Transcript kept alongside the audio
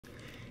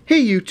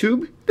Hey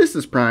YouTube, this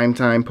is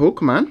Primetime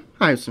Pokemon.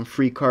 I have some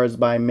free cards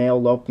by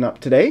mail to open up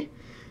today.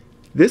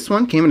 This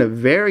one came in a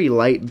very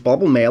light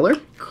bubble mailer.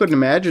 Couldn't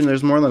imagine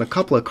there's more than a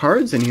couple of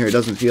cards in here, it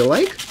doesn't feel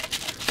like.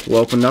 We'll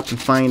open it up and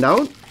find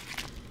out.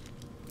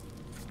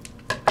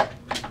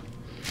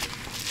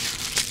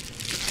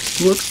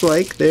 Looks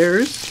like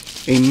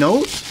there's a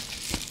note.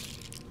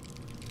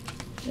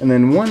 And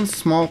then one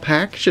small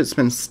package that's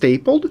been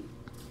stapled.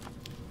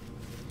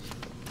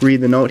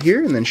 Read the note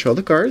here and then show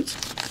the cards.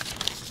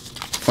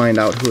 Find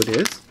out who it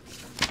is.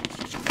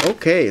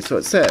 Okay, so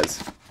it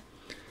says,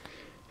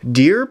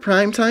 Dear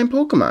Primetime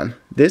Pokemon,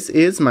 this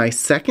is my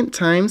second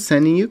time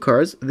sending you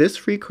cards. This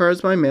free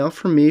cards by mail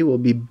from me will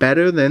be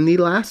better than the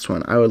last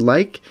one. I would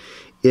like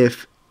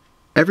if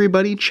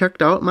everybody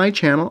checked out my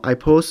channel. I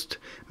post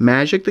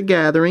Magic the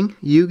Gathering,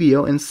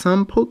 Yu-Gi-Oh, and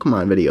some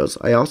Pokemon videos.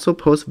 I also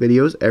post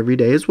videos every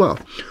day as well.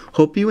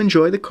 Hope you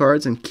enjoy the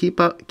cards and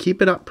keep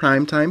it up,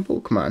 Primetime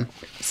Pokemon.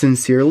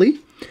 Sincerely,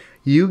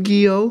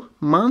 Yu-Gi-Oh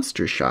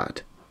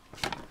monstershot.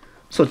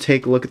 So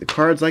take a look at the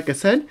cards. Like I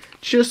said,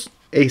 just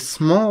a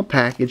small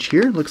package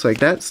here. Looks like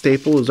that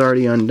staple is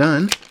already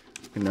undone.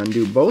 You can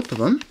undo both of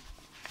them.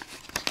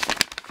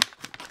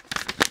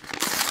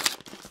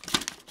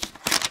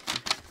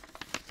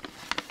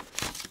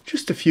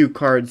 Just a few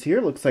cards here.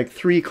 Looks like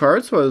 3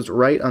 cards, so I was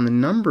right on the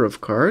number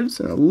of cards.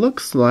 And it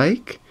looks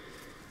like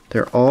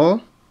they're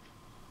all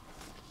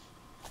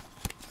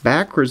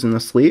backwards in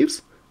the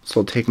sleeves. So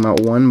we'll take them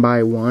out one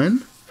by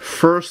one.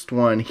 First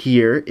one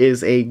here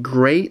is a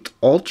great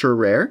ultra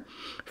rare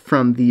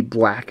from the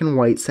black and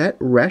white set,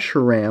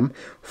 Reshiram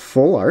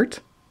Full Art.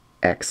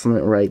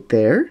 Excellent right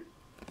there.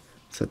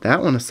 Set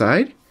that one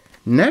aside.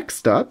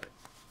 Next up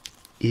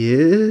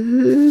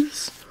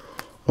is,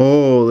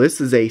 oh, this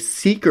is a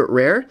secret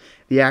rare.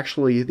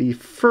 The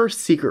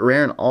first secret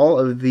rare in all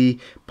of the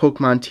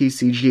Pokemon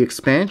TCG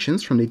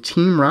expansions from the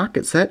Team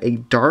Rocket set, a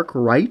Dark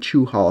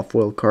Raichu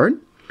holofoil card.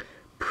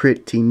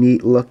 Pretty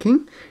neat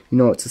looking. You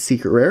know it's a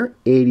secret rare.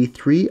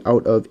 83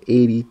 out of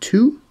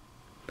 82.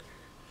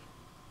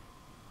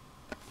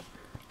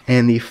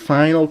 And the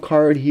final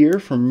card here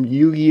from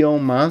Yu-Gi-Oh!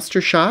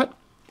 Monstershot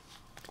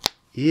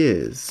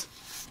is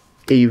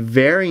a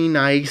very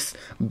nice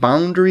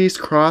Boundaries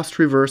Crossed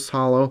Reverse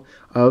Holo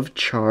of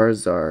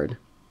Charizard.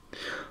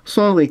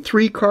 So only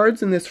 3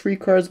 cards in this free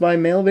cards by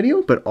mail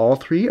video, but all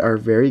 3 are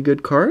very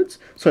good cards.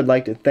 So I'd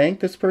like to thank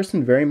this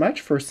person very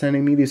much for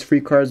sending me these free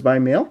cards by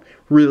mail.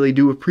 Really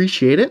do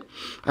appreciate it.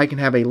 I can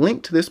have a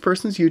link to this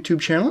person's YouTube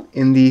channel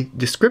in the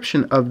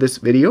description of this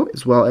video,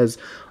 as well as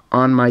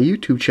on my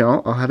YouTube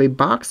channel. I'll have a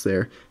box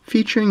there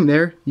featuring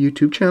their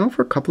YouTube channel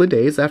for a couple of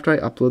days after I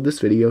upload this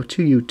video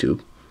to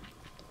YouTube.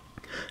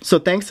 So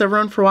thanks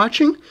everyone for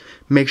watching.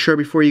 Make sure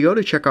before you go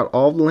to check out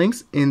all the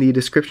links in the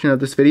description of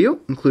this video,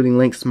 including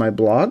links to my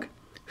blog,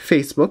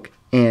 Facebook,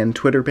 and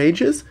Twitter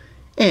pages.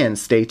 And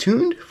stay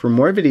tuned for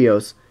more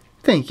videos.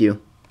 Thank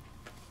you.